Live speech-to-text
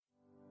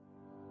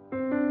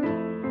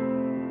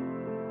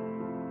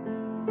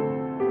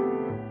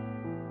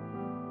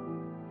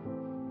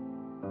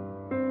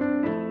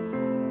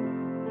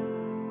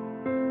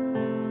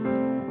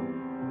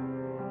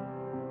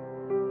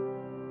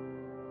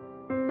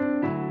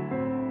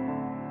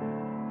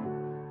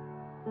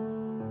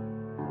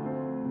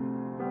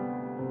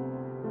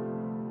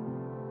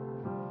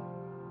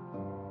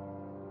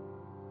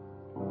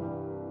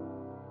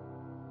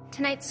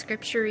Tonight's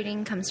scripture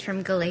reading comes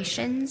from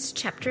Galatians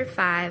chapter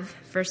 5,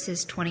 verse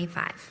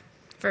 25.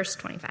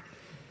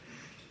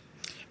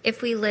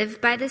 If we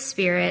live by the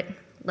Spirit,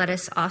 let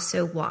us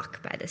also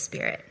walk by the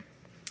Spirit.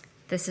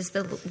 This is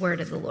the word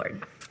of the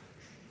Lord.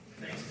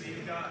 Thanks be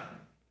to God.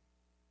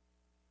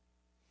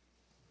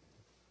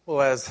 Well,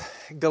 as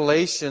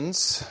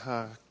Galatians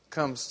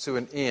comes to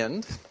an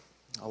end,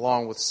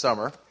 along with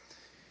summer,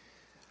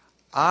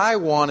 I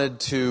wanted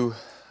to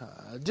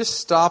just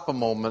stop a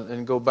moment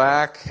and go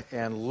back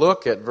and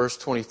look at verse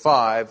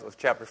 25 of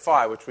chapter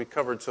 5, which we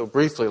covered so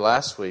briefly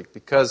last week,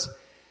 because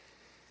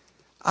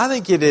I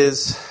think it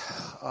is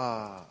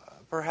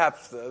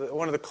perhaps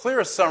one of the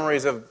clearest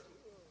summaries of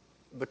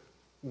the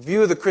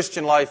view of the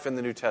Christian life in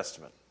the New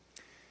Testament.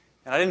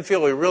 And I didn't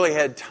feel we really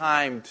had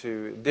time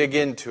to dig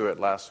into it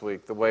last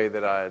week the way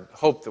that I had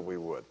hoped that we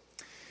would.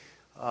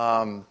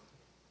 I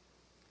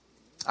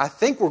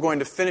think we're going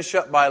to finish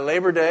up by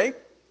Labor Day.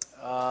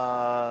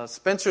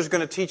 Spencer's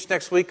going to teach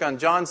next week on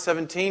John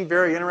 17.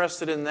 Very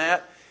interested in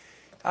that.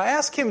 I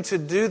asked him to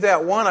do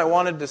that one. I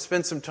wanted to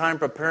spend some time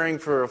preparing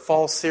for a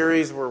fall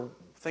series we're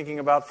thinking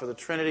about for the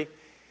Trinity.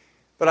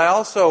 But I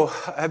also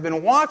have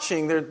been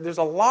watching. There's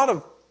a lot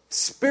of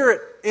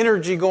spirit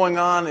energy going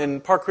on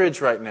in Park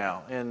Ridge right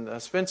now. And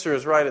Spencer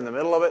is right in the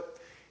middle of it.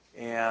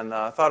 And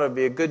I thought it would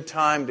be a good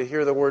time to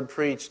hear the word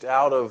preached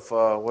out of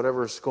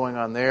whatever's going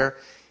on there.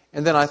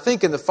 And then I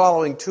think in the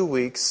following 2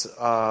 weeks,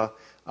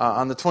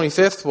 on the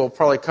 25th, we'll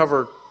probably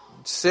cover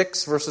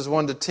 6 verses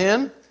 1 to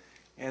 10.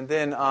 And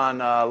then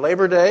on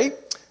Labor Day,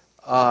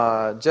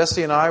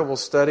 Jesse and I will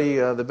study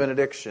the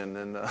benediction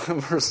in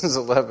verses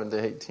 11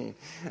 to 18,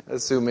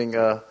 assuming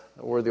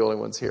we're the only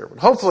ones here. But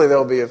hopefully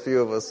there'll be a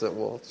few of us that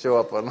will show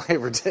up on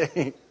Labor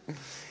Day.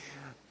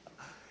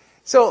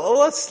 So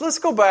let's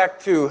go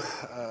back to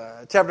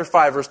chapter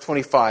 5, verse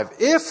 25.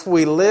 If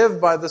we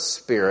live by the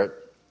Spirit,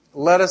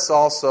 let us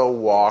also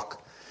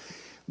walk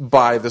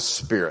by the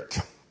Spirit.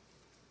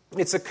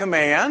 It's a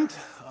command.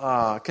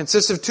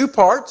 Consists of 2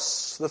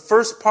 parts. The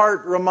first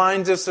part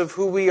reminds us of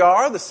who we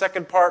are. The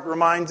second part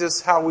reminds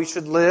us how we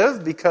should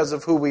live because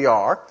of who we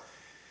are.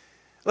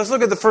 Let's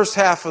look at the first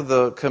half of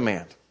the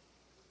command.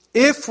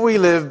 If we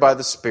live by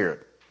the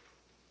Spirit.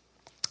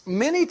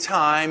 Many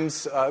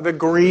times the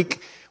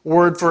Greek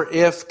word for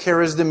if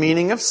carries the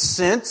meaning of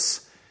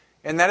since,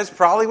 and that is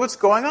probably what's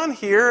going on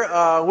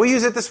here. We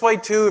use it this way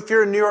too. If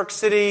you're in New York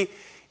City,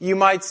 you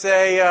might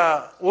say,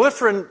 well,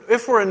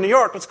 if we're in New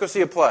York, let's go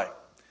see a play.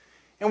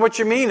 And what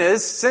you mean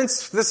is,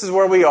 since this is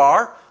where we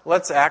are,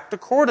 let's act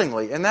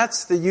accordingly. And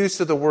that's the use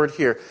of the word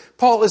here.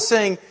 Paul is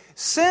saying,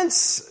 since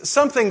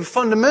something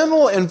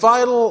fundamental and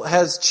vital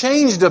has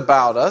changed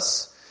about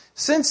us,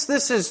 since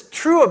this is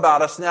true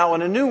about us now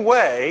in a new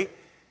way,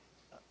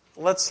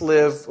 let's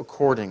live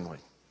accordingly.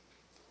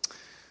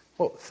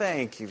 Well,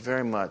 thank you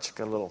very much.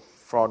 Got a little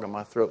frog in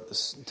my throat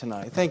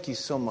tonight. Thank you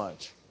so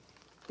much.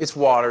 It's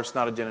water. It's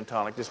not a gin and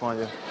tonic. Just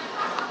wanted to...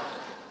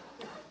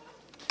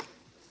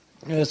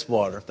 It's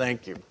water.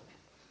 Thank you.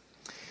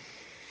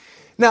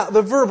 Now,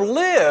 the verb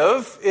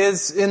live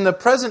is in the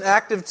present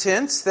active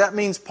tense. That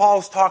means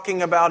Paul's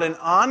talking about an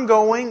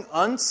ongoing,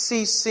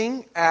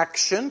 unceasing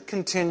action,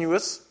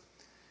 continuous.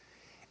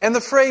 And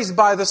the phrase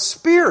by the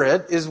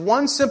Spirit is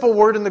one simple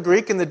word in the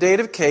Greek in the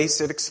dative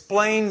case. It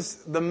explains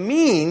the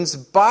means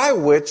by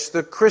which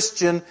the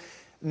Christian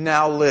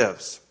now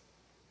lives.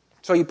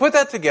 So you put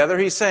that together,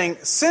 he's saying,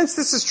 since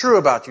this is true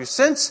about you,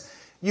 since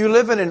you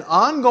live in an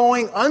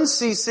ongoing,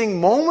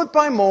 unceasing,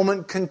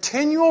 moment-by-moment,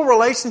 continual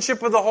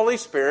relationship with the Holy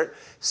Spirit,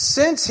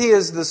 since He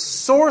is the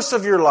source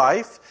of your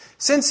life,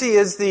 since He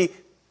is the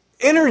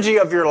energy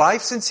of your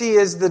life, since He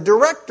is the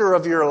director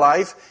of your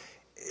life,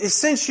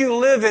 since you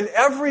live in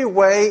every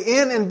way,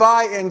 in and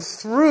by and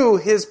through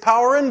His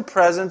power and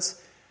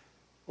presence,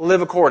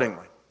 live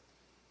accordingly.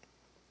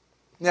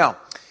 Now,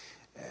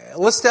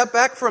 let's step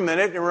back for a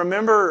minute and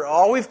remember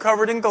all we've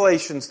covered in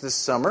Galatians this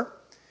summer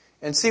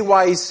and see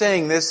why he's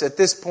saying this at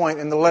this point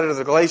in the letter to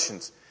the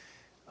Galatians.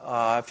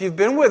 If you've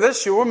been with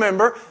us, you'll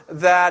remember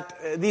that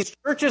these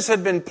churches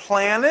had been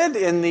planted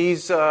in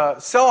these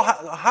cell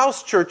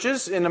house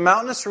churches in the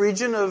mountainous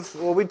region of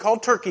what we'd call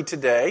Turkey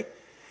today.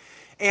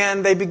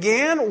 And they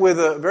began with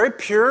a very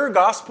pure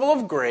gospel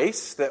of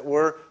grace that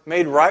we're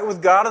made right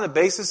with God on the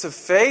basis of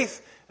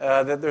faith,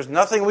 that there's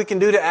nothing we can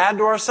do to add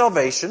to our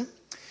salvation.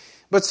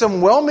 But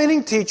some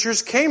well-meaning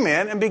teachers came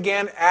in and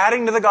began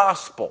adding to the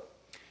gospel.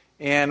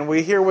 And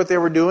we hear what they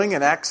were doing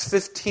in Acts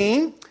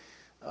 15.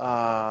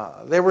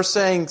 They were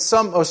saying,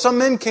 some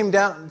men came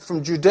down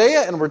from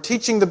Judea and were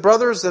teaching the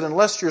brothers that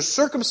unless you're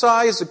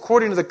circumcised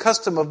according to the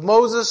custom of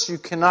Moses, you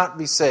cannot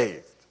be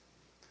saved.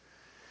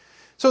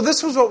 So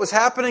this was what was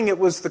happening. It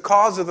was the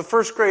cause of the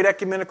first great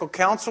ecumenical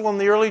council in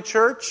the early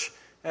church.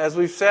 As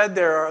we've said,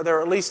 there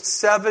are at least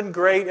 7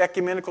 great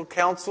ecumenical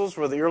councils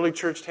where the early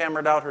church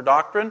hammered out her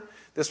doctrine.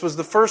 This was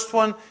the first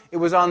one. It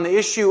was on the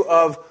issue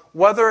of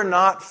whether or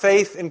not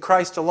faith in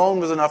Christ alone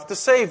was enough to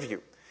save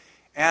you.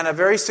 And a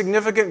very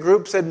significant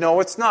group said, no,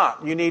 it's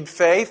not. You need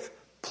faith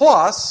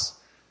plus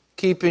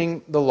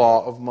keeping the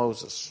law of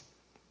Moses.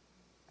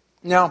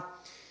 Now,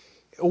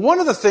 one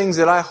of the things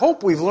that I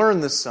hope we've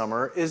learned this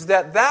summer is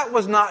that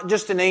was not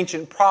just an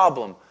ancient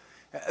problem.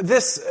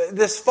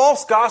 This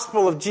false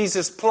gospel of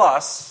Jesus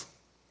plus,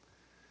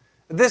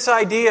 this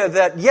idea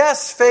that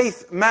yes,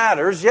 faith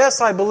matters,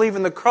 yes, I believe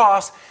in the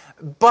cross,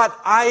 but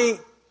I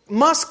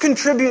must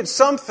contribute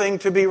something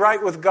to be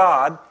right with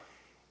God,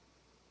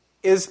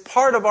 is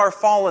part of our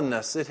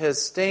fallenness. It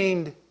has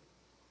stained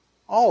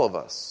all of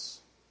us.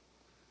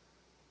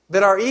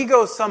 That our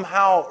ego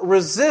somehow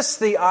resists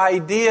the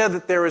idea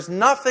that there is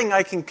nothing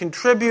I can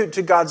contribute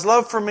to God's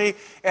love for me,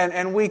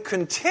 and we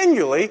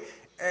continually,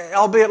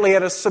 albeit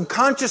at a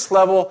subconscious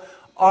level,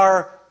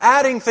 are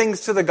adding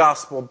things to the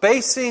gospel,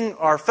 basing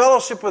our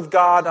fellowship with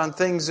God on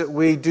things that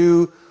we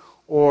do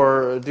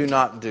or do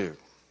not do.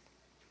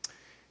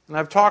 And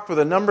I've talked with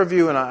a number of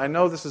you, and I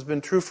know this has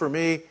been true for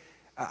me.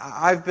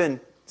 I've been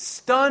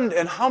stunned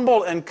and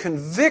humbled and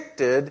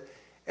convicted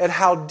at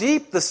how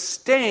deep the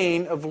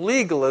stain of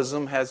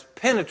legalism has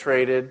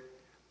penetrated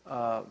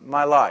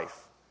my life.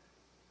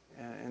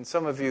 And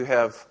some of you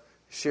have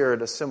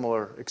shared a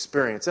similar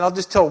experience. And I'll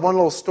just tell one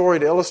little story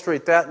to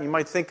illustrate that, and you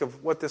might think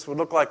of what this would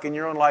look like in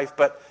your own life.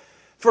 But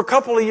for a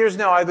couple of years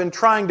now, I've been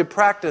trying to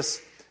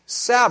practice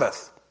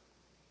Sabbath.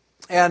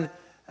 And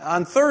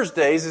on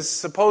Thursdays is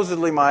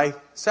supposedly my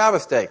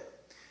Sabbath day.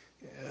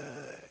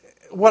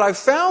 What I've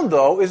found,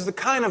 though, is the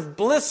kind of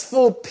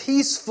blissful,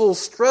 peaceful,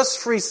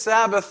 stress-free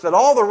Sabbath that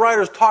all the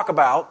writers talk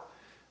about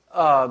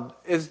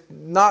is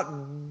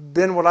not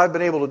been what I've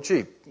been able to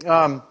achieve.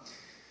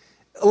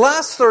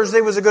 Last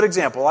Thursday was a good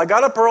example. I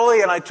got up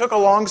early and I took a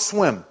long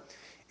swim.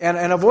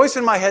 And a voice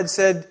in my head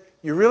said,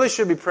 you really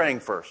should be praying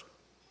first.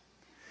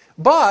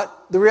 But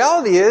the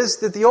reality is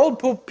that the old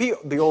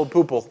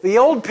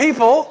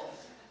people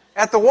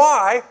at the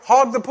Y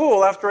hog the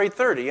pool after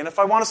 8:30. And if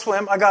I want to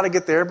swim, I got to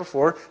get there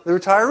before the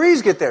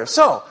retirees get there.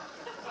 So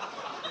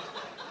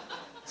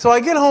I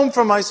get home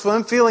from my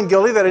swim feeling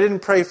guilty that I didn't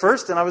pray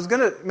first. And I was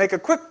going to make a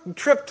quick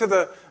trip to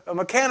the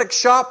mechanic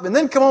shop and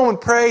then come home and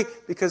pray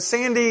because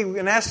Sandy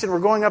and Ashton were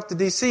going up to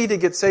D.C. to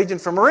get Sagen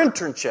from her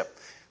internship.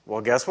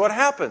 Well, guess what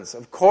happens?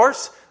 Of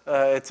course,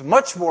 it's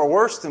much more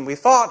worse than we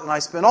thought. And I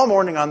spent all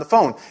morning on the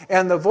phone.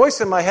 And the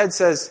voice in my head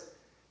says,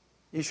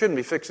 you shouldn't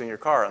be fixing your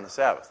car on the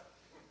Sabbath.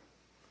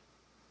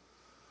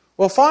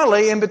 Well,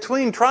 finally, in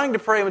between trying to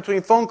pray, in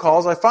between phone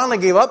calls, I finally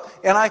gave up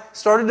and I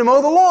started to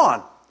mow the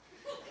lawn.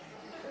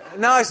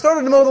 Now, I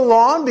started to mow the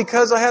lawn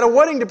because I had a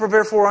wedding to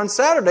prepare for on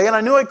Saturday, and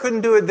I knew I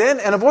couldn't do it then,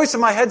 and a voice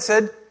in my head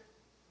said,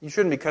 you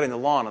shouldn't be cutting the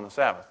lawn on the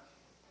Sabbath.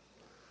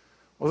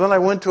 Well, then I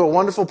went to a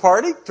wonderful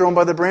party thrown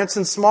by the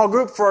Branson small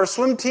group for our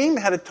swim team,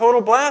 had a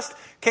total blast,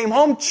 came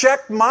home,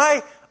 checked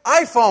my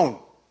iPhone.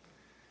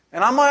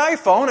 And on my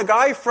iPhone, a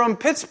guy from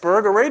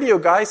Pittsburgh, a radio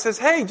guy, says,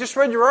 hey, just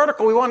read your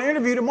article, we want to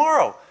interview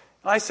tomorrow.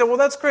 And I said, well,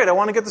 that's great. I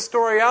want to get the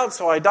story out.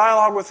 So I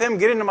dialogue with him,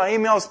 get into my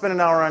email, spend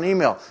an hour on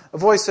email. A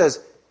voice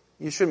says,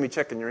 you shouldn't be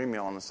checking your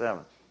email on the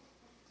Sabbath.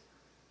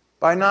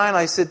 By 9,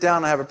 I sit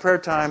down, I have a prayer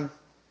time,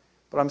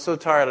 but I'm so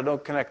tired I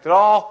don't connect at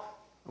all.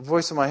 A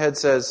voice in my head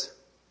says,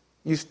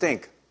 you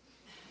stink.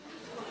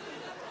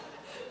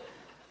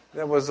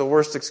 That was the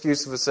worst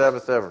excuse of a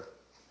Sabbath ever.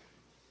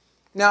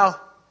 Now,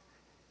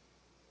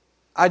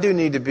 I do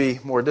need to be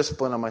more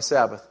disciplined on my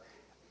Sabbath.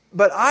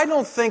 But I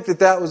don't think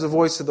that was the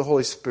voice of the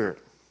Holy Spirit.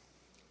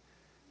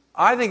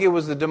 I think it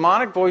was the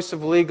demonic voice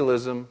of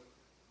legalism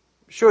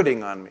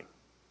shoulding on me.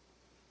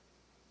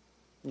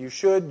 You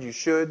should, you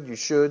should, you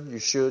should, you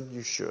should,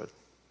 you should.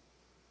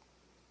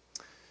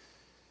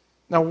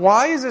 Now,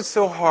 why is it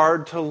so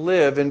hard to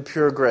live in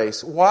pure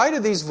grace? Why do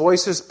these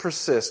voices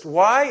persist?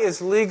 Why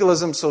is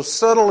legalism so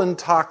subtle and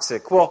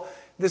toxic? Well,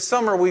 this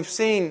summer we've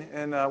seen,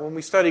 and when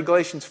we studied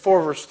Galatians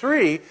 4, verse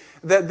 3,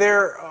 that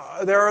there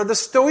are the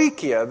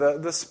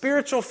stoichia, the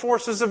spiritual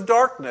forces of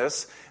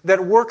darkness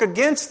that work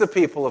against the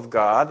people of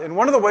God. And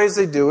one of the ways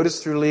they do it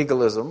is through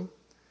legalism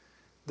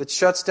that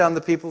shuts down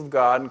the people of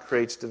God and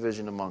creates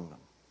division among them.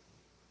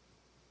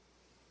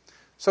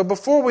 So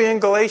before we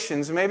end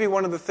Galatians, maybe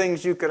one of the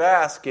things you could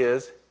ask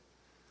is,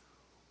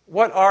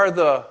 what are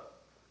the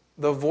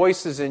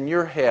voices in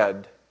your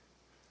head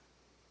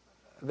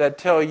that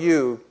tell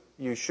you,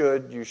 you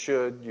should, you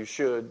should, you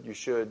should, you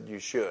should, you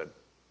should.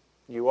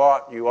 You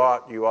ought, you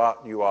ought, you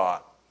ought, you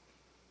ought.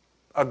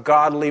 A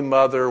godly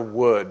mother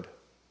would.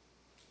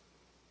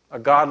 A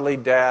godly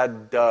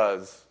dad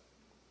does.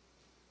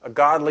 A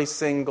godly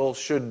single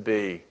should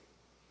be.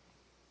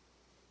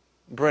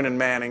 Brennan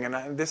Manning,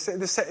 and this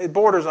it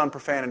borders on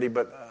profanity,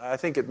 but I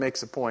think it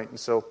makes a point, and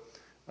so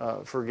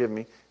forgive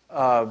me.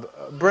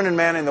 Brennan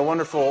Manning, the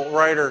wonderful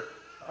writer,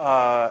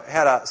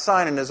 had a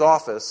sign in his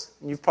office,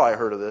 and you've probably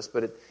heard of this,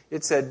 but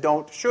it said,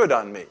 don't should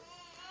on me.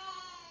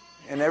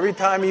 And every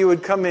time you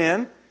would come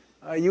in,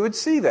 you would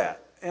see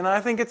that. And I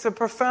think it's a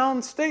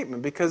profound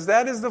statement, because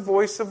that is the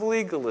voice of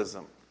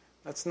legalism.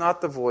 That's not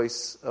the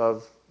voice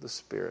of the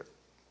Spirit.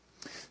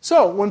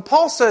 So, when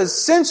Paul says,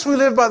 since we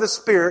live by the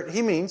Spirit,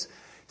 he means,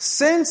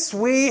 since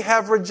we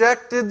have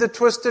rejected the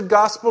twisted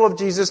gospel of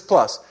Jesus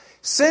plus.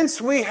 since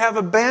we have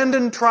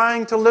abandoned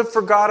trying to live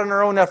for God in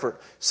our own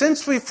effort,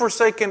 since we've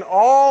forsaken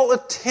all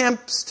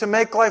attempts to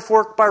make life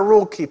work by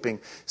rule keeping,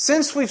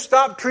 since we've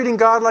stopped treating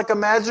God like a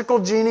magical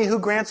genie who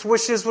grants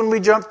wishes when we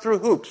jump through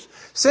hoops,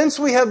 since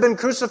we have been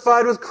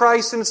crucified with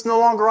Christ and it's no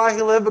longer I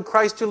who live but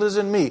Christ who lives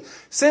in me,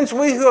 since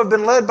we who have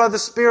been led by the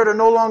Spirit are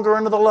no longer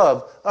under the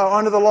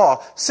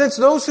law, since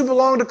those who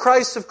belong to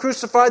Christ have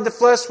crucified the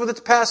flesh with its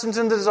passions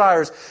and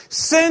desires,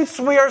 since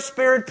we are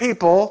Spirit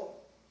people,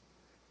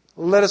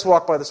 let us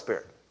walk by the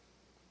Spirit.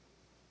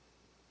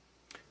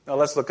 Now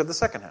let's look at the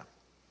second half.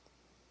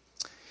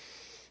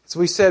 As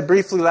we said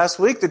briefly last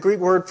week, the Greek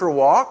word for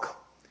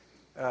walk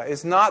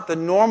is not the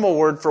normal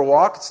word for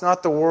walk. It's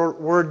not the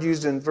word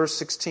used in verse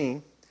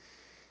 16.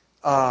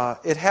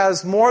 It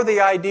has more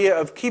the idea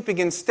of keeping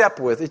in step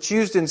with. It's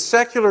used in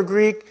secular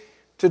Greek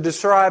to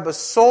describe a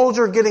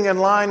soldier getting in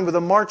line with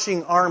a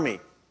marching army.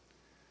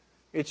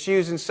 It's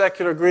used in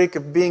secular Greek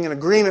of being in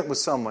agreement with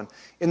someone.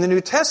 In the New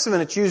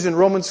Testament, it's used in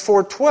Romans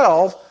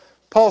 4:12.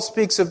 Paul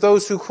speaks of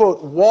those who,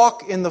 quote,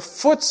 walk in the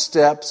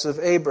footsteps of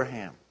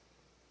Abraham.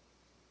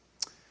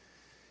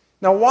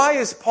 Now, why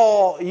is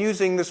Paul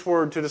using this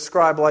word to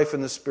describe life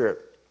in the Spirit?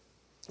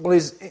 Well,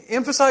 he's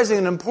emphasizing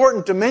an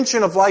important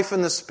dimension of life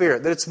in the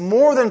Spirit, that it's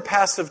more than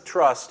passive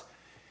trust.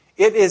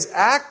 It is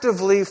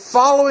actively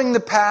following the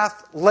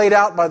path laid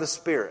out by the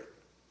Spirit.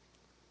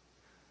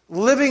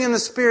 Living in the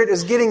Spirit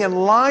is getting in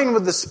line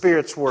with the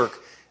Spirit's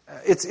work.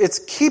 It's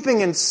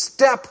keeping in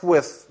step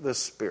with the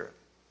Spirit.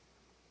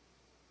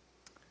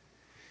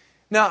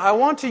 Now, I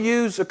want to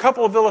use a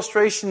couple of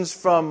illustrations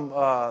from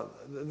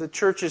the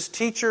church's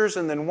teachers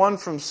and then one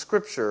from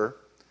Scripture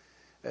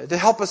to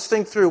help us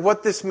think through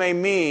what this may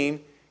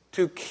mean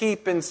to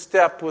keep in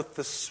step with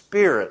the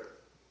Spirit,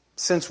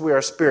 since we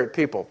are Spirit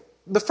people.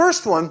 The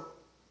first one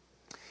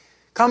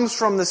comes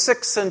from the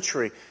 6th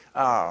century.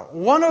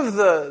 One of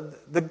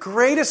the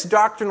greatest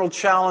doctrinal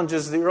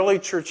challenges the early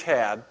church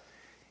had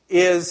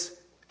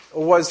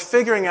was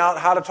figuring out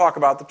how to talk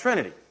about the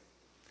Trinity.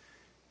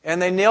 And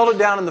they nailed it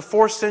down in the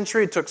 4th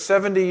century. It took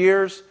 70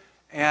 years,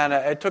 and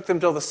it took them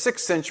till the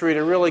 6th century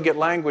to really get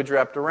language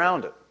wrapped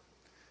around it.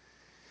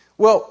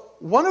 Well,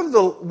 one of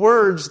the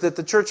words that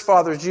the church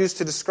fathers used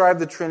to describe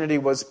the Trinity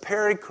was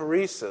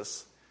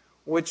perichoresis,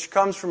 which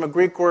comes from a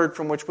Greek word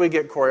from which we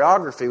get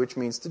choreography, which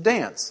means to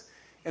dance.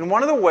 And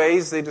one of the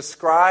ways they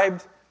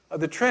described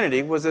the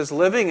Trinity was as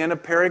living in a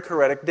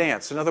perichoretic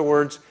dance. In other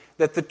words,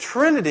 that the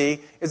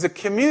Trinity is a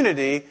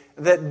community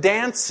that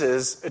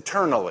dances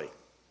eternally.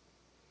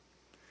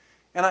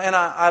 And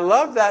I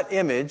love that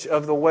image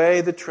of the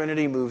way the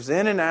Trinity moves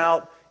in and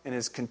out and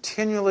is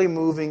continually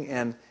moving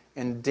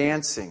and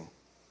dancing.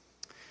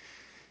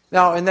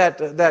 Now, in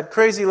that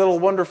crazy little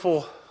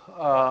wonderful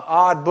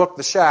odd book,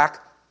 The Shack,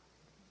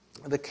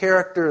 the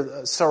character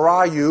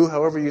Sarayu,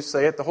 however you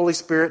say it, the Holy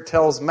Spirit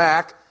tells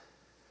Mac,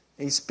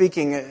 he's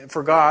speaking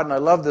for God, and I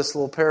love this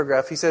little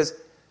paragraph. He says,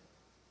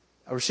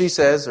 or she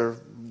says, or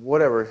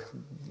whatever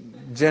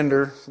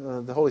gender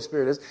the Holy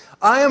Spirit is,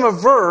 I am a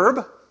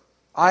verb.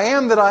 I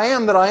am that I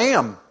am that I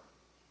am.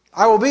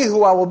 I will be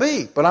who I will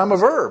be, but I'm a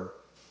verb.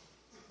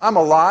 I'm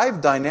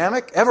alive,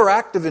 dynamic, ever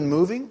active and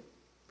moving.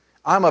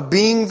 I'm a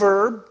being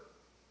verb.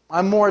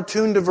 I'm more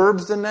attuned to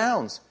verbs than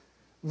nouns.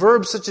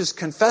 Verbs such as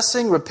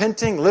confessing,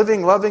 repenting,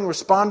 living, loving,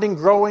 responding,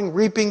 growing,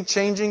 reaping,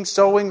 changing,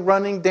 sowing,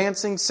 running,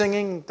 dancing,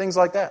 singing, things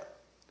like that.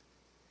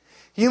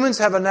 Humans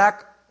have a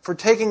knack for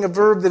taking a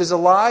verb that is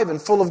alive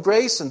and full of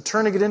grace and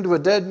turning it into a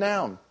dead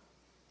noun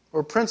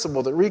or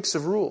principle that reeks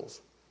of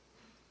rules.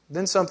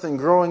 Then something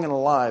growing and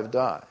alive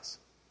dies.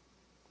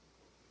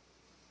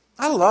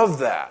 I love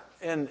that.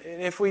 And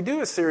if we do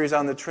a series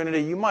on the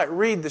Trinity, you might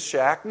read The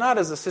Shack, not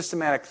as a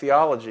systematic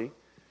theology,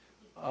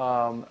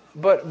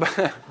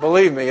 but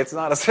believe me, it's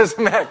not a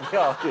systematic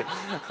theology.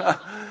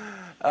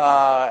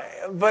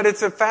 But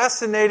it's a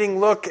fascinating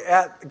look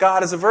at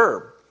God as a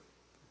verb.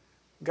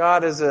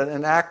 God is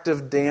an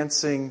active,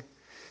 dancing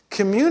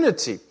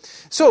community.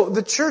 So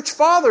the church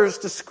fathers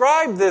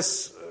described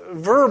this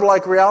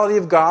verb-like reality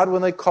of God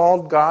when they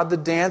called God the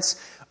dance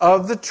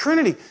of the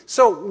Trinity.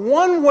 So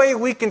one way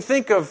we can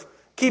think of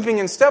keeping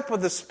in step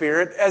with the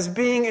Spirit as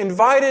being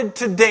invited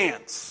to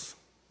dance.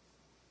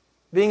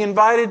 Being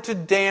invited to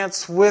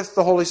dance with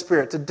the Holy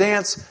Spirit, to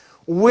dance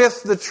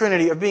with the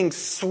Trinity, of being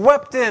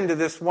swept into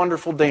this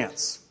wonderful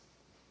dance.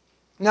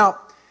 Now,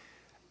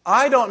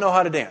 I don't know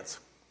how to dance.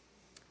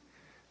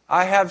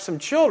 I have some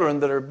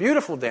children that are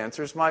beautiful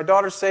dancers. My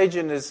daughter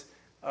Sajin is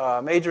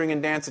majoring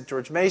in dance at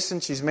George Mason.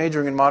 She's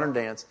majoring in modern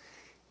dance.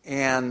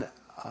 And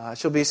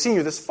she'll be a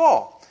senior this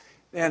fall.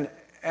 And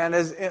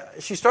as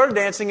she started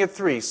dancing at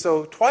 3.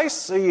 So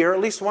twice a year,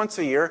 at least once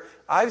a year,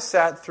 I've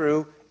sat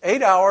through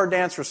 8-hour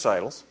dance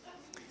recitals.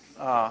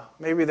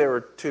 Maybe there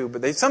were 2,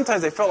 but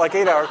sometimes they felt like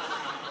 8 hours.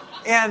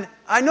 And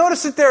I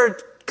noticed that there are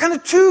kind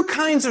of 2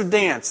 kinds of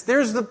dance.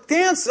 There's the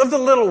dance of the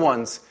little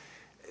ones,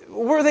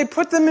 where they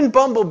put them in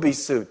bumblebee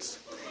suits.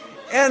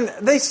 And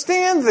they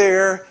stand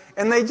there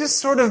and they just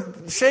sort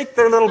of shake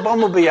their little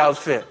bumblebee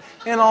outfit.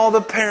 And all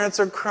the parents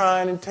are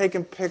crying and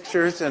taking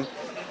pictures. And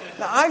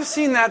Now, I've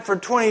seen that for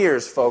 20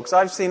 years, folks.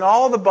 I've seen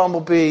all the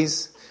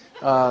bumblebees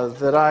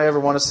that I ever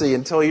want to see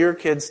until your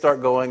kids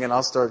start going, and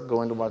I'll start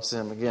going to watch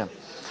them again.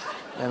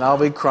 And I'll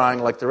be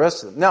crying like the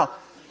rest of them. Now,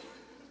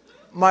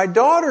 my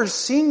daughter's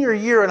senior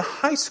year in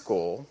high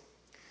school,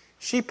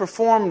 she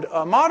performed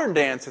a modern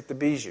dance at the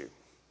Bijou.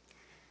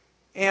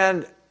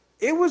 And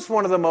it was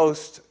one of the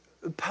most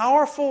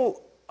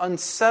powerful,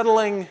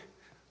 unsettling,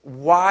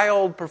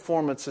 wild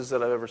performances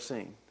that I've ever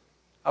seen.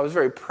 I was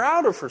very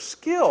proud of her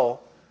skill,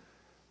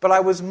 but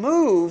I was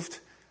moved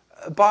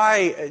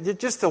by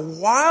just the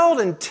wild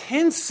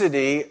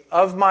intensity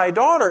of my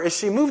daughter as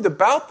she moved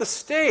about the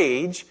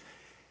stage.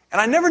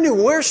 And I never knew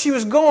where she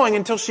was going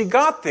until she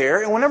got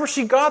there. And whenever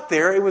she got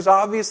there, it was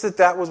obvious that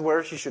that was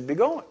where she should be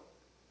going.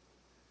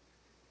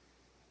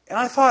 And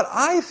I thought,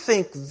 I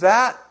think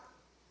that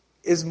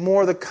is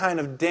more the kind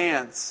of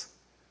dance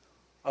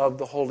of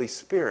the Holy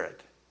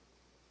Spirit.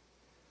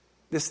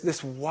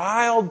 This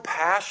wild,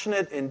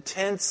 passionate,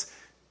 intense,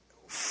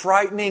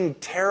 frightening,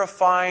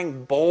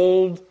 terrifying,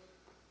 bold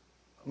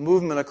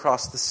movement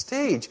across the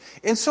stage.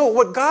 And so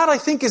what God, I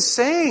think, is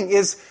saying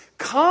is,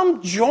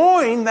 come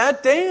join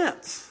that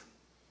dance.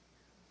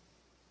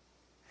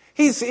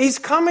 He's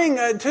coming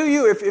to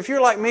you. If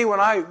you're like me, when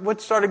I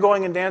started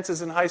going in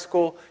dances in high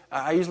school,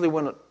 I usually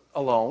went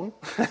alone.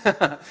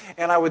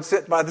 And I would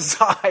sit by the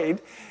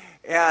side.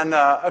 And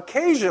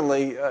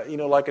occasionally,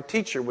 like a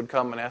teacher would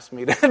come and ask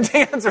me to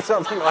dance or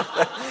something like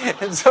that.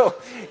 And so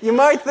you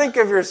might think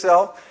of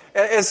yourself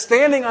as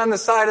standing on the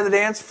side of the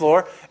dance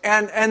floor,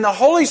 and the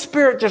Holy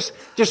Spirit just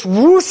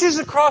whooshes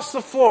across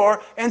the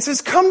floor and says,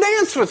 come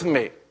dance with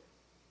me.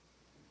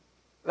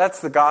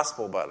 That's the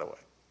gospel, by the way.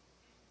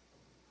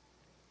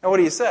 Now, what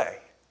do you say?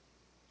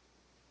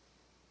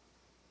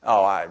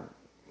 Oh, I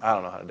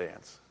don't know how to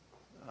dance.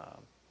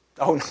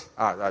 No,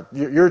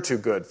 you're too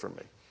good for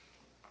me.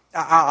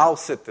 I'll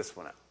sit this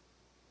one out.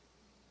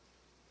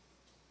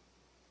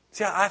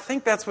 See, I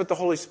think that's what the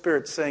Holy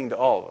Spirit's saying to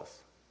all of us.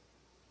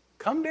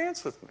 Come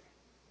dance with me.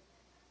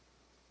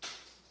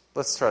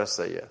 Let's try to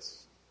say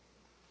yes.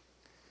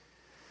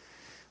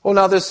 Well,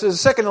 now this is a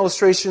second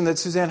illustration that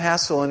Suzanne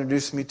Hassel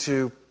introduced me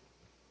to.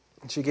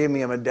 She gave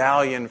me a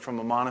medallion from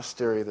a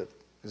monastery that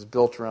is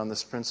built around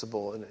this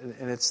principle.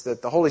 And it's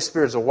that the Holy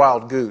Spirit is a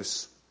wild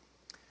goose.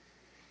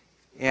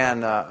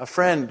 And a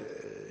friend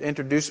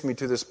introduced me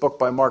to this book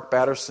by Mark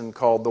Batterson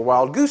called The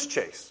Wild Goose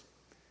Chase.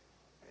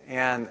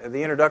 And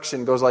the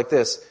introduction goes like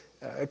this.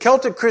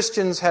 Celtic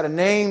Christians had a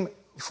name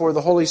for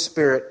the Holy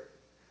Spirit.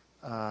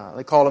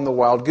 They called him the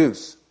wild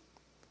goose.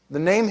 The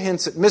name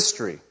hints at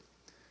mystery.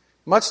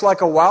 Much like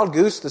a wild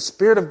goose, the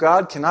Spirit of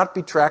God cannot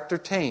be tracked or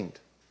tamed.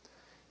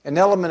 An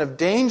element of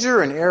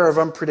danger, an air of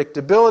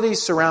unpredictability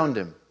surround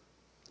him.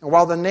 And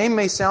while the name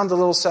may sound a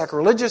little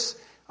sacrilegious,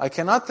 I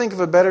cannot think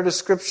of a better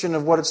description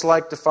of what it's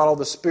like to follow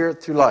the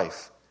Spirit through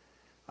life.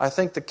 I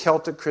think the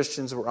Celtic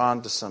Christians were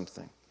on to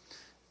something.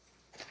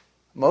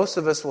 Most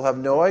of us will have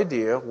no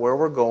idea where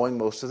we're going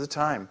most of the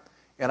time.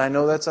 And I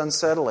know that's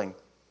unsettling.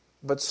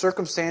 But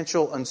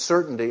circumstantial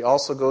uncertainty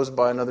also goes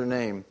by another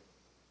name,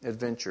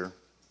 adventure.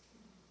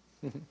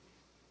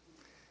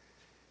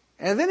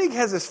 And then he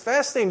has this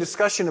fascinating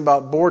discussion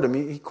about boredom.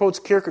 He quotes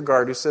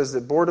Kierkegaard, who says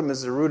that boredom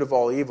is the root of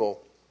all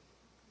evil.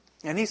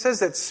 And he says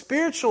that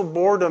spiritual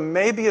boredom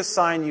may be a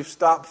sign you've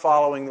stopped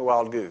following the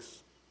wild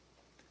goose.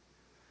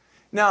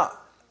 Now,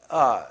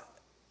 a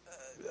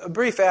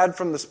brief ad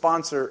from the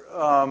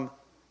sponsor.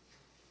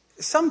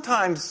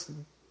 Sometimes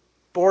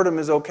boredom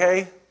is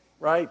okay,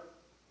 right?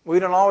 We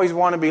don't always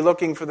want to be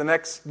looking for the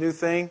next new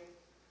thing.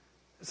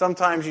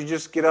 Sometimes you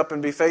just get up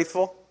and be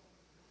faithful.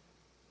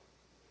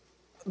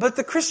 But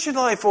the Christian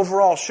life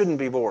overall shouldn't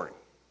be boring.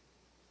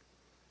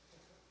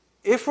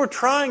 If we're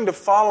trying to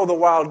follow the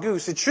wild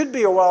goose, it should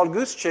be a wild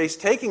goose chase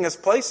taking us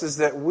places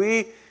that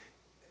we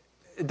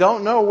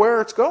don't know where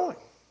it's going.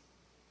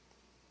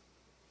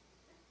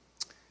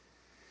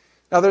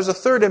 Now, there's a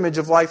third image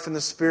of life in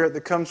the Spirit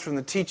that comes from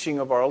the teaching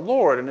of our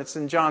Lord, and it's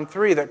in John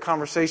 3, that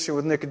conversation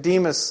with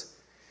Nicodemus.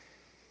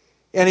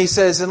 And he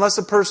says, unless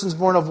a person's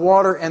born of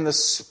water and the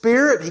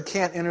Spirit, he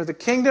can't enter the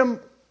kingdom.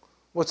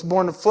 What's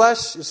born of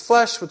flesh is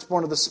flesh. What's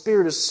born of the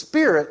Spirit is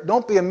spirit.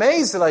 Don't be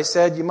amazed that I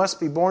said you must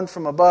be born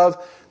from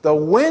above. The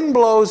wind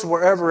blows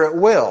wherever it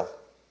will.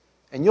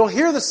 And you'll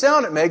hear the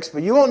sound it makes,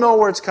 but you won't know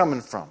where it's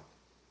coming from.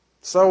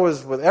 So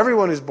is with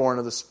everyone who's born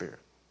of the Spirit.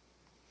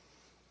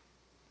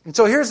 And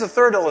so here's the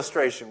third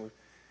illustration.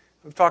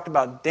 We've talked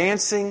about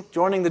dancing,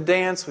 joining the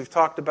dance. We've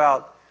talked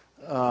about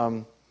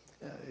the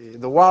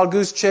wild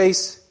goose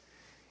chase.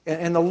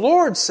 And the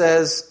Lord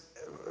says,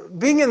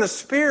 being in the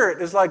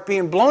Spirit is like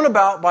being blown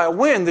about by a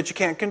wind that you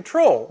can't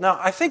control. Now,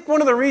 I think one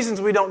of the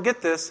reasons we don't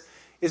get this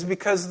is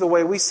because of the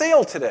way we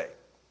sail today.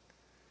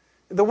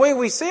 The way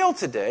we sail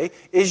today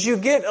is you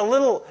get a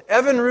little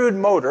Evinrude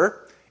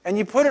motor and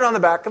you put it on the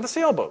back of the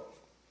sailboat.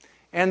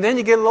 And then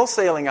you get a little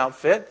sailing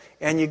outfit,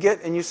 and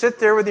you sit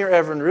there with your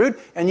Evinrude,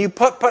 and you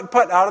put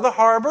out of the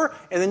harbor,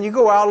 and then you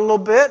go out a little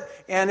bit,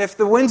 and if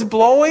the wind's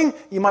blowing,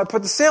 you might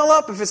put the sail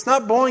up. If it's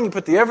not blowing, you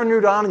put the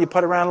Evinrude on, and you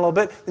put around a little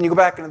bit, then you go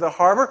back into the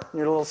harbor in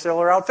your little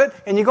sailor outfit,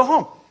 and you go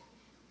home.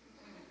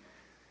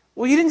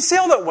 Well, you didn't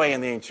sail that way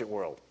in the ancient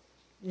world.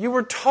 You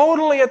were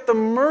totally at the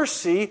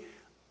mercy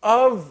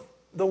of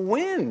the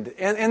wind.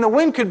 And the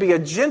wind could be a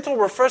gentle,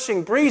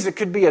 refreshing breeze. It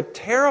could be a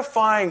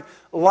terrifying,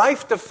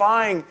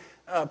 life-defying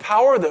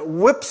power that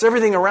whips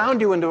everything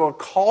around you into a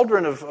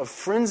cauldron of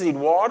frenzied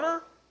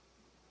water.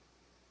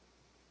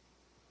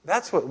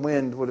 That's what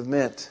wind would have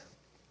meant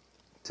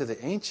to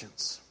the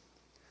ancients.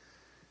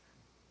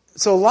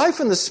 So life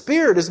in the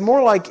Spirit is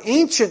more like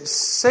ancient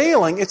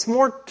sailing. It's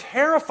more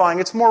terrifying.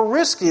 It's more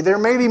risky. There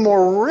may be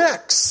more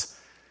wrecks.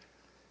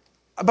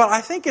 But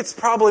I think it's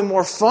probably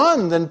more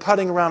fun than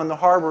putting around in the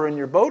harbor in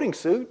your boating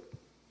suit.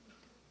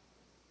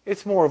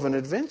 It's more of an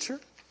adventure.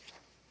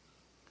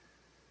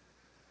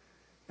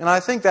 And I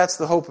think that's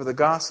the hope of the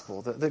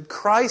gospel, that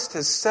Christ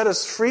has set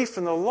us free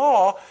from the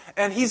law,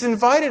 and He's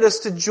invited us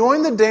to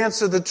join the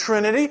dance of the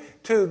Trinity,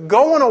 to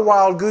go on a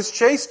wild goose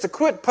chase, to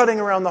quit putting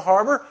around the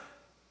harbor,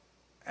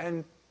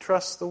 and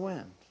trust the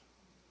wind.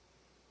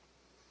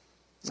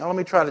 Now let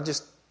me try to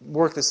just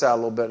work this out a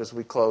little bit as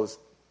we close.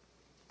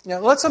 Now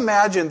let's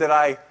imagine that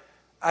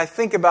I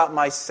think about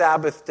my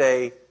Sabbath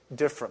day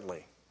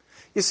differently.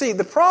 You see,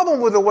 the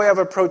problem with the way I've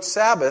approached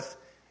Sabbath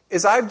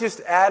is I've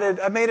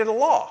made it a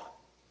law.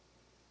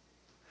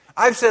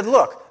 I've said,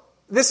 look,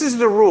 this is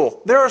the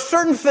rule. There are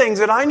certain things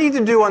that I need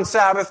to do on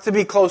Sabbath to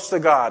be close to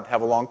God.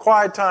 Have a long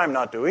quiet time,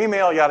 not do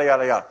email, yada,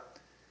 yada, yada.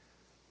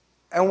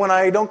 And when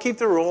I don't keep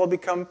the rule, I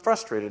become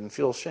frustrated and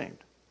feel ashamed.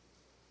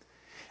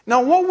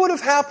 Now, what would have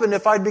happened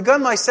if I'd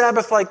begun my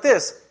Sabbath like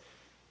this?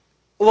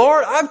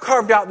 Lord, I've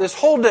carved out this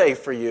whole day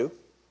for you.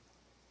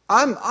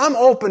 I'm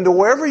open to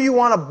wherever you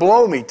want to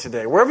blow me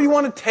today, wherever you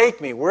want to take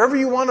me, wherever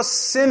you want to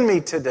send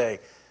me today.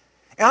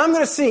 And I'm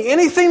going to see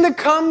anything that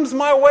comes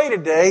my way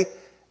today,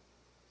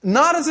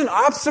 not as an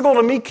obstacle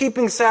to me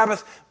keeping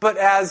Sabbath, but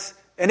as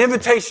an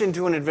invitation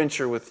to an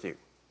adventure with you.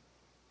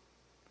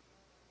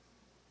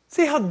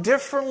 See how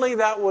differently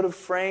that would have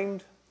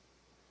framed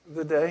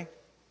the day?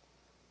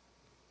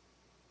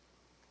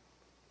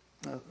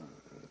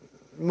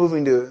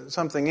 Moving to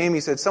something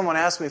Amy said, someone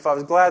asked me if I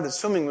was glad that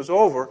swimming was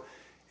over.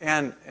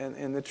 And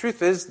the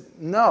truth is,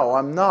 no,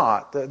 I'm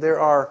not. There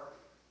are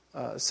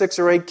 6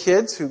 or 8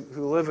 kids who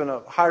live in a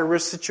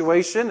high-risk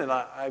situation, and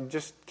I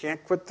just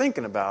can't quit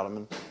thinking about them.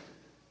 And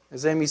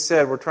as Amy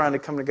said, we're trying to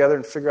come together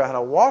and figure out how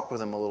to walk with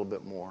them a little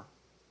bit more.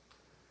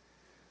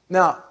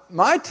 Now,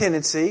 my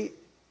tendency,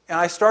 and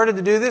I started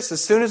to do this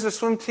as soon as the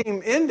swim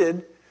team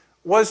ended,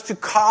 was to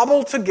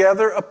cobble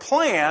together a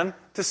plan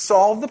to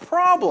solve the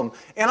problem.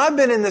 And I've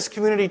been in this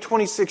community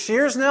 26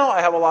 years now.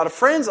 I have a lot of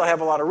friends. I have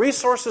a lot of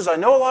resources. I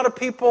know a lot of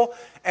people.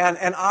 And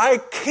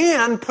I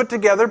can put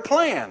together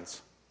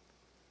plans.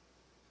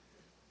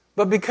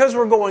 But because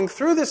we're going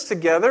through this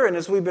together, and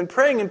as we've been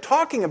praying and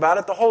talking about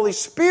it, the Holy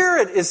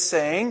Spirit is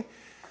saying,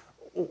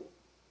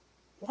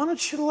 why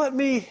don't you let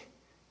me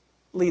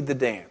lead the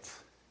dance?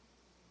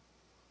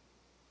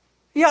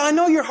 Yeah, I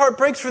know your heart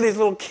breaks for these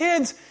little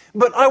kids,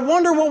 but I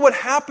wonder what would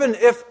happen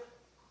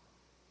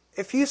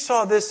if you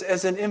saw this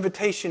as an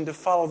invitation to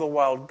follow the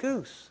wild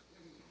goose.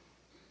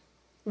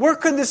 Where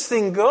could this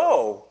thing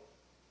go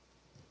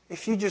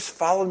if you just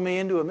followed me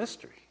into a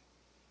mystery?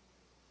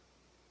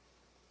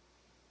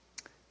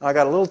 I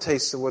got a little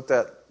taste of what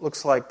that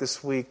looks like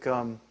this week.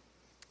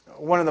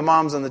 One of the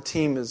moms on the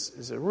team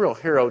is a real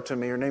hero to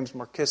me. Her name's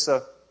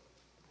Markissa.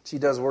 She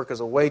does work as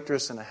a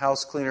waitress and a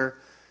house cleaner.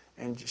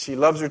 And she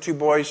loves her 2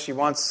 boys. She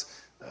wants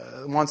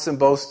them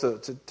both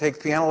to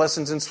take piano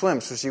lessons and swim.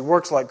 So she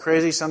works like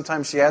crazy.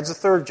 Sometimes she adds a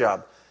 3rd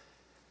job.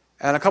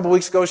 And a couple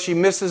weeks ago, she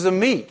misses a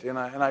meet. And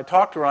I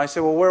talked to her, and I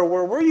said, well, where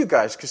were you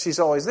guys? Because she's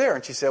always there.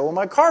 And she said, well,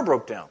 my car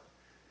broke down.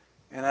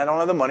 And I don't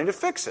have the money to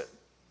fix it.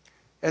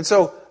 And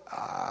so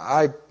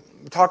I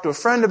talked to a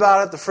friend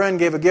about it. The friend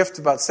gave a gift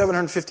about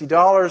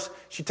 $750.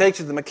 She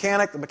takes it to the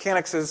mechanic. The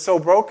mechanic says it's so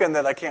broken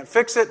that I can't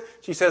fix it.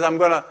 She says,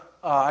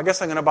 I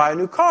guess I'm going to buy a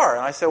new car.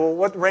 And I said, well,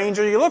 what range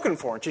are you looking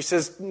for? And she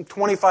says,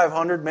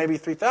 $2,500, maybe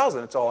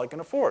 $3,000. It's all I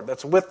can afford.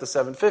 That's with the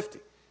 $750.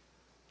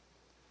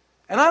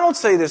 And I don't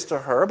say this to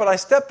her, but I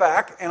step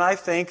back and I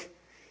think,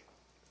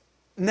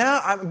 now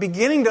I'm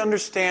beginning to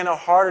understand how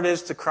hard it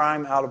is to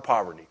climb out of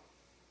poverty.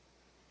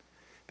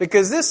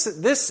 Because this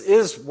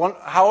is one,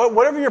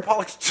 whatever your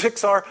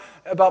politics are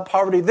about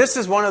poverty, this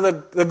is one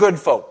of the good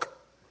folk.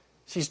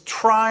 She's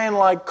trying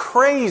like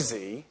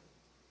crazy.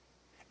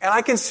 And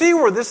I can see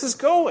where this is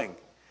going.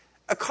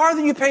 A car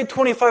that you paid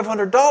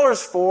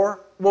 $2,500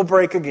 for will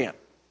break again.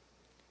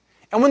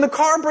 And when the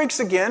car breaks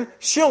again,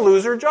 she'll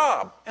lose her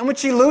job. And when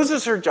she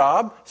loses her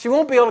job, she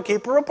won't be able to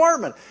keep her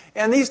apartment.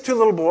 And these 2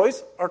 little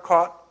boys are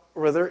caught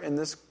with her in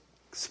this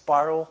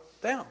spiral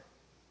down.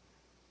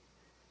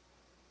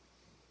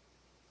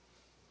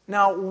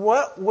 Now,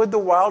 what would the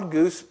wild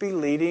goose be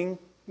leading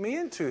me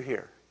into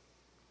here?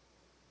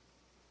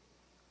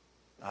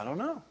 I don't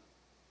know.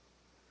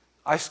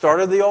 I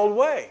started the old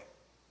way.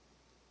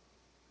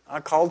 I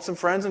called some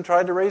friends and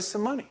tried to raise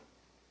some money.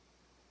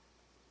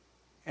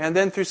 And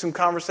then through some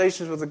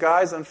conversations with the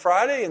guys on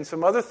Friday and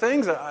some other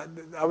things,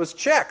 I was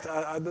checked.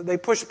 They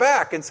pushed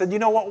back and said, you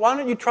know what, why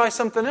don't you try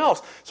something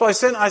else? So I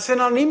sent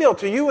out an email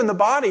to you in the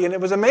body, and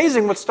it was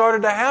amazing what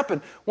started to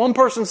happen. One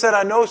person said,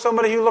 I know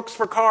somebody who looks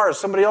for cars.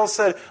 Somebody else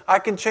said, I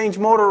can change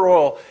motor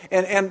oil.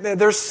 And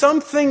there's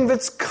something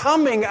that's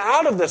coming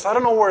out of this. I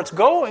don't know where it's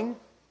going,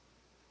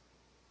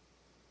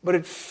 but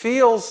it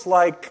feels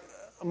like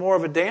more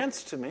of a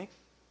dance to me.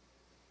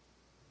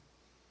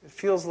 It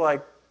feels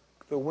like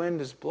the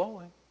wind is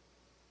blowing.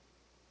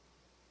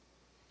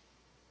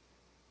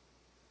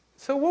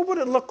 So what would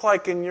it look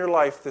like in your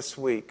life this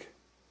week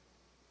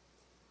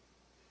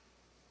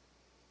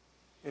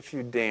if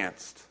you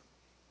danced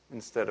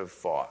instead of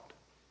fought?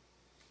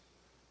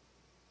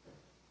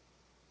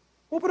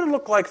 What would it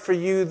look like for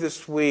you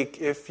this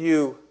week if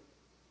you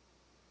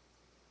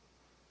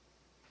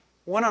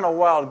went on a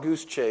wild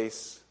goose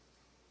chase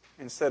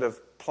instead of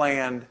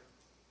planned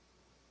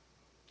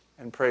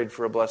and prayed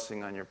for a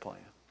blessing on your plan?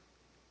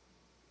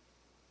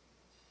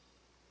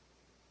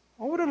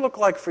 What would it look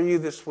like for you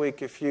this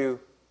week if you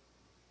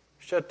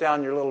shut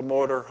down your little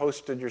motor,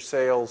 hosted your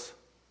sails,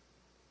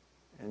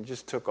 and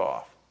just took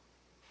off?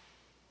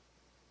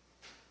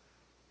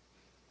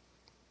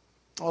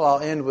 Well, I'll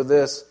end with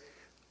this.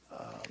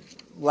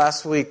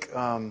 Last week,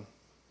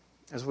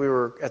 as we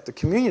were at the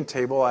communion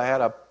table, I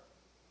had a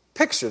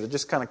picture that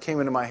just kind of came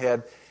into my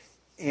head,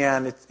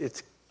 and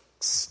it's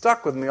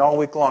stuck with me all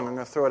week long. I'm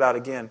going to throw it out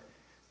again.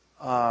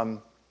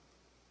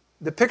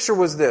 The picture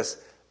was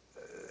this.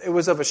 It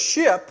was of a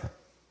ship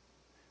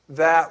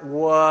that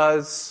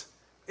was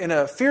in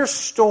a fierce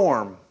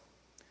storm.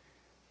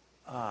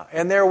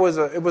 And it was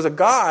a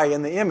guy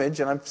in the image,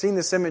 and I've seen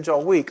this image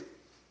all week.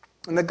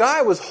 And the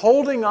guy was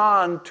holding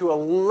on to a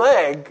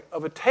leg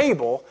of a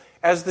table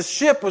as the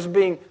ship was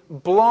being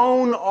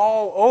blown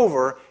all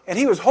over, and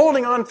he was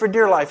holding on for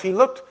dear life. He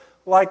looked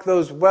like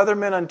those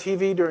weathermen on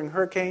TV during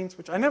hurricanes,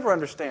 which I never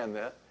understand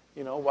that.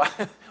 You know,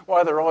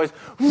 why they're always,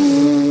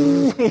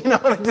 you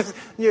know, just,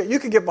 you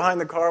could get behind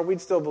the car,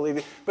 we'd still believe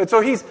it. But so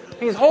he's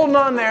holding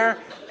on there,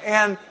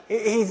 and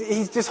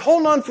he's just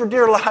holding on for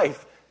dear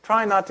life,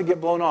 trying not to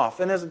get blown off.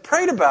 And as I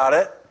prayed about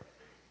it,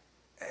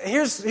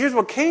 here's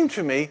what came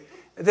to me,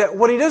 that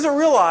what he doesn't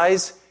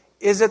realize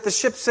is that the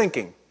ship's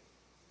sinking.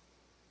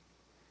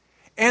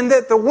 And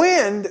that the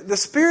wind, the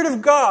Spirit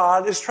of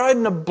God, is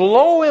trying to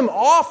blow him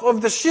off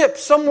of the ship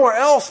somewhere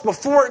else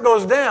before it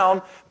goes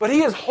down, but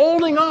he is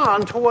holding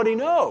on to what he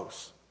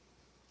knows.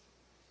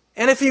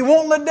 And if he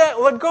won't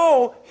let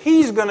go,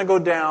 he's going to go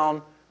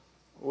down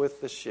with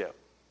the ship.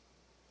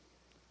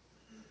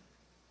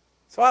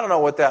 So I don't know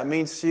what that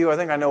means to you. I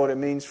think I know what it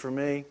means for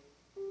me.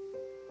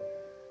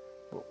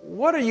 But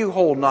what are you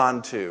holding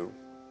on to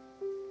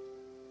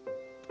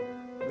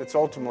that's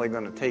ultimately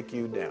going to take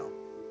you down?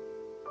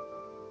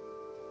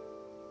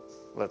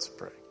 Let's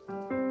pray.